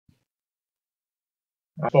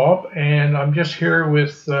Bob, and I'm just here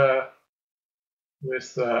with a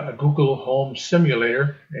Google Home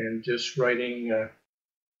Simulator and just writing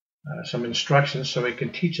some instructions so it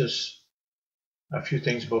can teach us a few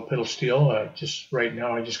things about pedal steel. Just right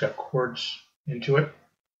now, I just got chords into it.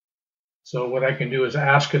 So what I can do is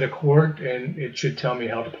ask it a chord, and it should tell me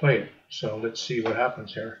how to play it. So let's see what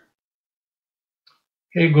happens here.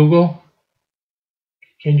 Hey Google,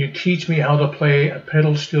 can you teach me how to play a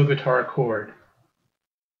pedal steel guitar chord?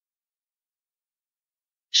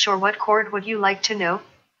 Sure, what chord would you like to know?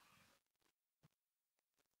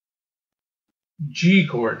 G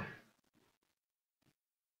chord.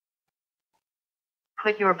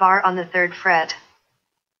 Put your bar on the 3rd fret.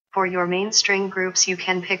 For your main string groups you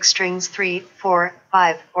can pick strings 3, 4,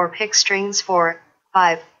 5, or pick strings 4,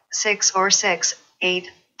 5, 6 or 6,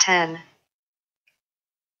 8, 10.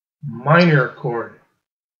 Minor chord.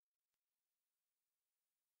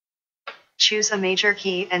 Choose a major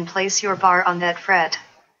key and place your bar on that fret.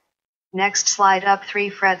 Next, slide up 3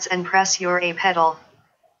 frets and press your A pedal.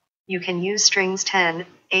 You can use strings 10,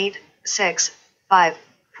 8, 6, 5,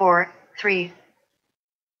 4, 3.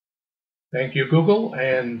 Thank you, Google,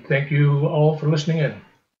 and thank you all for listening in.